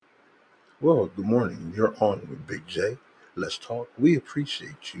Well, good morning. You're on with Big J. Let's talk. We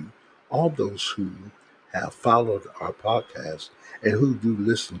appreciate you, all those who have followed our podcast and who do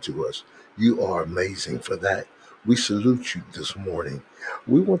listen to us. You are amazing for that. We salute you this morning.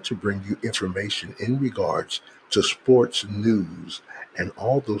 We want to bring you information in regards to sports news and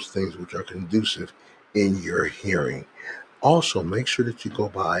all those things which are conducive in your hearing. Also, make sure that you go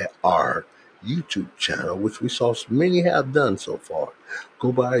by our YouTube channel, which we saw many have done so far.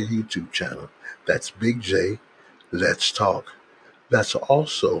 Go by our YouTube channel. That's Big J Let's Talk. That's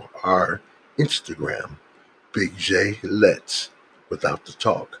also our Instagram, Big J Let's, without the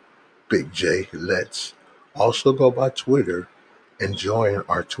talk. Big J Let's. Also go by Twitter and join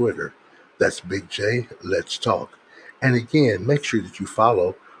our Twitter. That's Big J Let's Talk. And again, make sure that you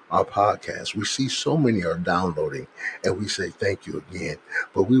follow our podcast. We see so many are downloading and we say thank you again.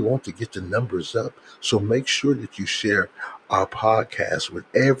 But we want to get the numbers up. So make sure that you share our podcast with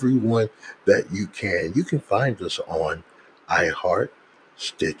everyone that you can. You can find us on iHeart,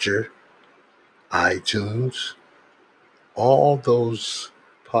 Stitcher, iTunes, all those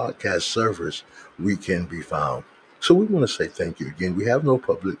podcast servers we can be found. So we want to say thank you again. We have no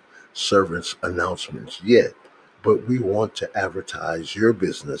public servants announcements yet, but we want to advertise your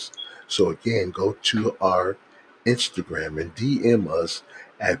business. So again, go to our Instagram and DM us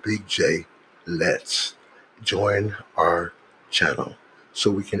at Big J Let's. Join our channel so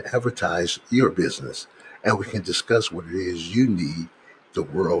we can advertise your business and we can discuss what it is you need the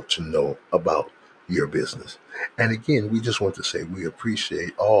world to know about your business. And again, we just want to say we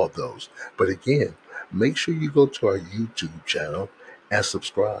appreciate all those. But again, make sure you go to our YouTube channel and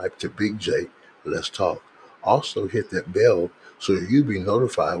subscribe to Big J Let's Talk. Also, hit that bell so that you'll be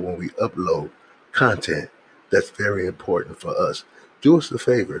notified when we upload content. That's very important for us. Do us a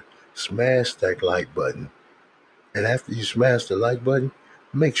favor, smash that like button. And after you smash the like button,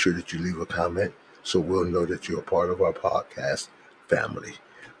 make sure that you leave a comment so we'll know that you're a part of our podcast family.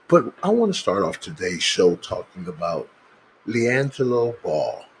 But I want to start off today's show talking about LiAngelo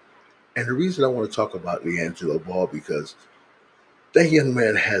Ball. And the reason I want to talk about LiAngelo Ball because that young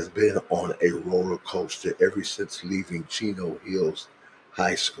man has been on a roller coaster ever since leaving Chino Hills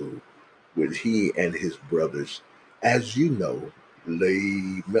High School with he and his brothers. As you know,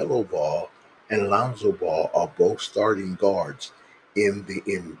 LaMelo Ball and Lonzo Ball are both starting guards in the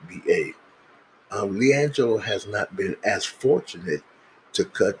NBA. LiAngelo has not been as fortunate to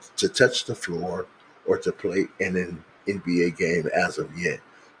touch the floor or to play in an NBA game as of yet.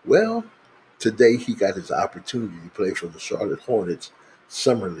 Well, today he got his opportunity to play for the Charlotte Hornets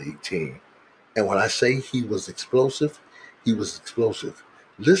summer league team. And when I say he was explosive, he was explosive.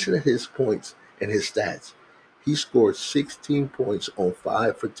 Listen to his points and his stats. He scored 16 points on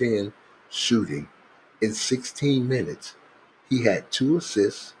 5 for 10 shooting in 16 minutes. He had 2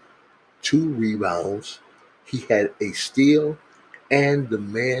 assists, 2 rebounds. He had a steal, and the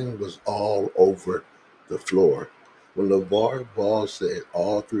man was all over the floor. When LeVar Ball said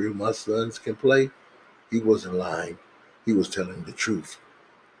all three of my sons can play, he wasn't lying. He was telling the truth.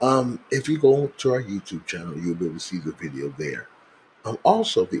 If you go to our YouTube channel, you'll be able to see the video there.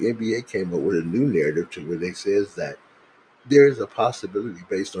 Also, the NBA came up with a new narrative to where they says that there is a possibility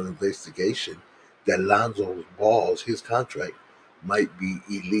based on investigation that Lonzo Ball's his contract might be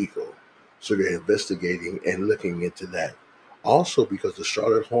illegal. So they're investigating and looking into that. Also, because the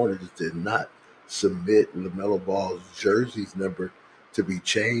Charlotte Hornets did not submit LaMelo Ball's jersey's number to be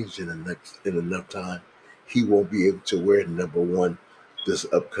changed in enough time, he won't be able to wear number 1 this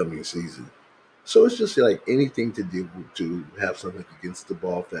upcoming season. So it's just like anything to do to have something against the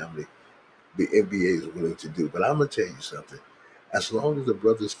Ball family the NBA is willing to do. But I'm gonna tell you something. As long as the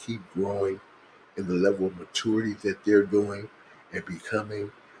brothers keep growing in the level of maturity that they're doing and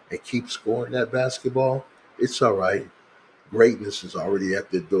becoming and keep scoring that basketball, it's all right. Greatness is already at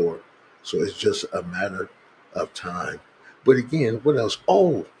the door. So it's just a matter of time. But again, what else?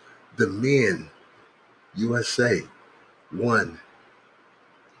 Oh, the men, USA, won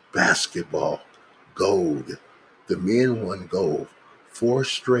basketball gold. The men won gold 4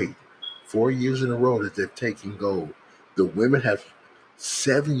 straight, 4 years in a row that they've taken gold. The women have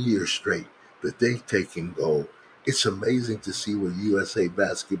 7 years straight that they've taken gold. It's amazing to see what USA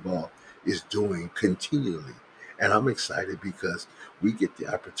basketball is doing continually. And I'm excited because we get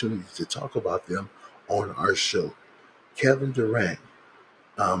the opportunity to talk about them on our show. Kevin Durant,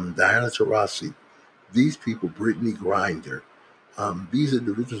 Diana Taurasi, these people, Brittany Grinder, these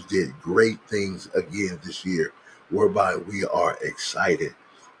individuals did great things again this year, whereby we are excited.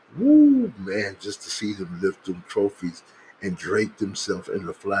 Woo, man, just to see them lift them trophies and drape themselves in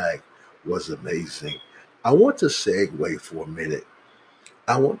the flag was amazing. I want to segue for a minute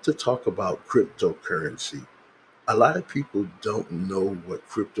I want to talk about cryptocurrency. A lot of people don't know what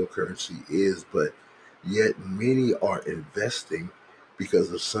cryptocurrency is, but yet many are investing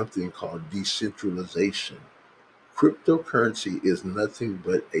because of something called decentralization. Cryptocurrency is nothing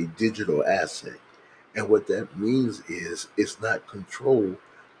but a digital asset. And what that means is it's not controlled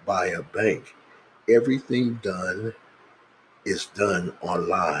by a bank. Everything done is done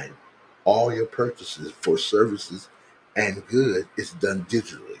online. All your purchases for services and good is done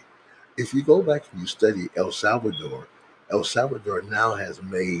digitally. If you go back and you study El Salvador now has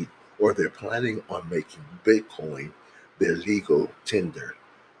made, or they're planning on making, Bitcoin their legal tender.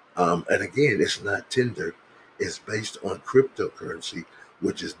 And again, it's not tender, it's based on cryptocurrency,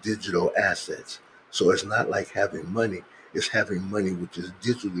 which is digital assets. So it's not like having money, it's having money which is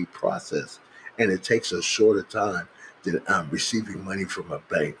digitally processed. And it takes a shorter time than receiving money from a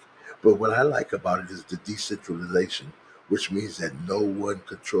bank. But what I like about it is the decentralization, which means that no one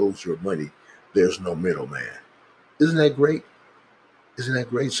controls your money. There's no middleman. Isn't that great? Isn't that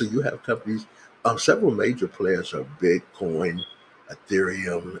great? So you have companies, several major players are Bitcoin,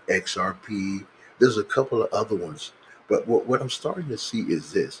 Ethereum, XRP. There's a couple of other ones. But what I'm starting to see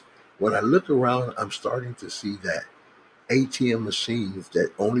is this. When I look around, I'm starting to see that ATM machines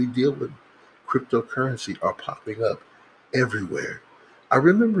that only deal with cryptocurrency are popping up everywhere. I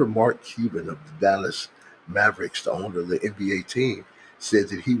remember Mark Cuban of the Dallas Mavericks, the owner of the NBA team, said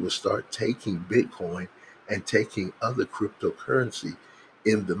that he would start taking Bitcoin and taking other cryptocurrency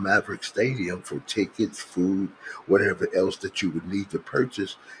in the Maverick Stadium for tickets, food, whatever else that you would need to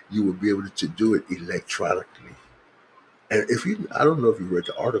purchase. You would be able to do it electronically. And if you, I don't know if you read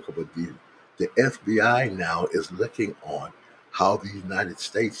the article, but the FBI now is looking on how the United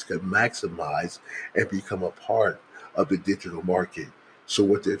States can maximize and become a part of the digital market. So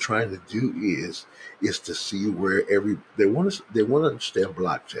what they're trying to do is to see where they want to understand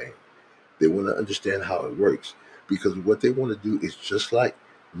blockchain. They want to understand how it works because what they want to do is just like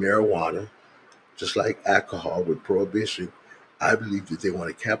marijuana, just like alcohol with prohibition, I believe that they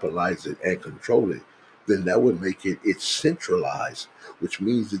want to capitalize it and control it. Then that would make it centralized, which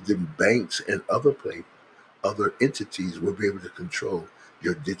means that then banks and other entities will be able to control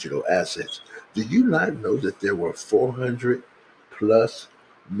your digital assets. Do you not know that there were 400 plus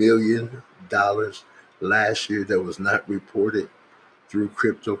 $1 million last year that was not reported through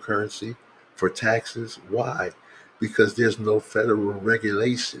cryptocurrency for taxes? Why? Because there's no federal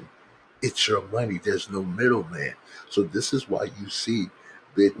regulation. It's your money. There's no middleman. So this is why you see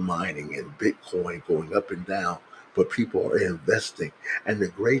bit mining and Bitcoin going up and down, but people are investing. And the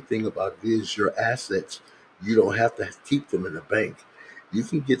great thing about it is your assets, you don't have to keep them in a bank. You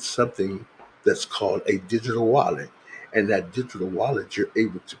can get something that's called a digital wallet. And that digital wallet, you're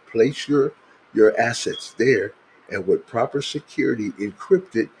able to place your assets there and with proper security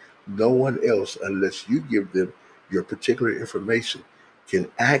encrypted, no one else, unless you give them your particular information, can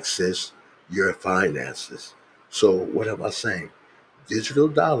access your finances. So, what am I saying? Digital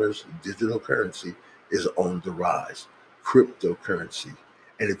dollars, digital currency is on the rise. Cryptocurrency.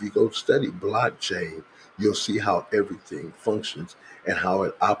 And if you go study blockchain, you'll see how everything functions and how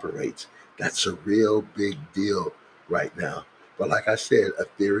it operates. That's a real big deal right now. But like I said,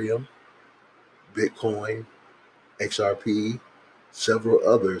 Ethereum, Bitcoin, XRP, several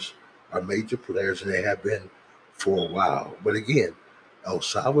others are major players and they have been for a while. But again, El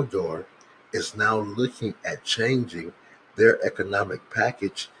Salvador is now looking at changing their economic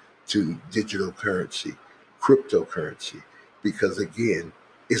package to digital currency, cryptocurrency, because again,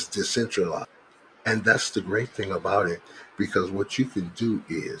 it's decentralized. And that's the great thing about it because what you can do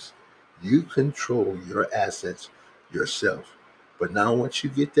is you control your assets yourself. But now, once you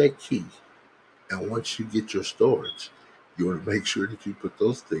get that key, and once you get your storage, you want to make sure that you put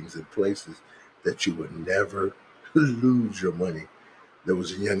those things in places that you would never lose your money. There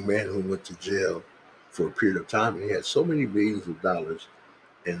was a young man who went to jail for a period of time, and he had so many millions of dollars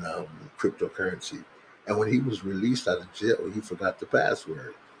in cryptocurrency. And when he was released out of jail, he forgot the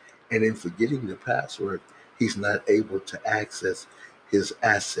password. And in forgetting the password, he's not able to access his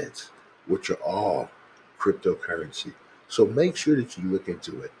assets, which are all cryptocurrency. So make sure that you look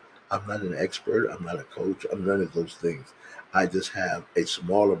into it. I'm not an expert, I'm not a coach, I'm none of those things. I just have a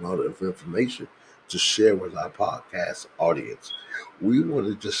small amount of information to share with our podcast audience. We want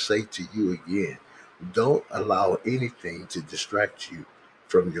to just say to you again, don't allow anything to distract you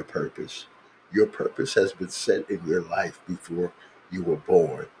from your purpose. Your purpose has been set in your life before you were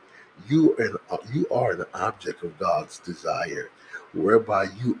born. You are an object of God's desire, whereby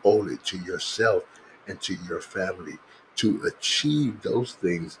you owe it to yourself and to your family to achieve those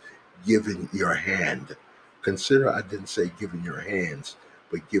things given your hand. Consider I didn't say given your hands,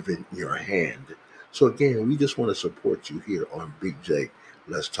 but giving your hand. So again, we just want to support you here on Big J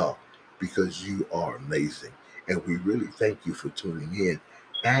Let's Talk because you are amazing. And we really thank you for tuning in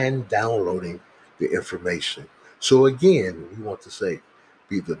and downloading the information. So again, we want to say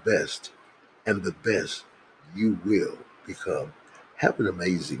be the best and the best you will become. Have an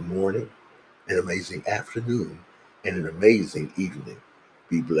amazing morning, an amazing afternoon, and an amazing evening.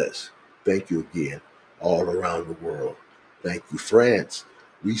 Be blessed. Thank you again, all around the world. Thank you, France.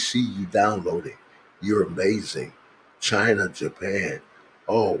 We see you downloading. You're amazing. China, Japan.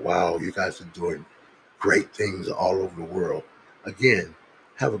 Oh, wow. You guys are doing great things all over the world. Again,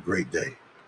 have a great day.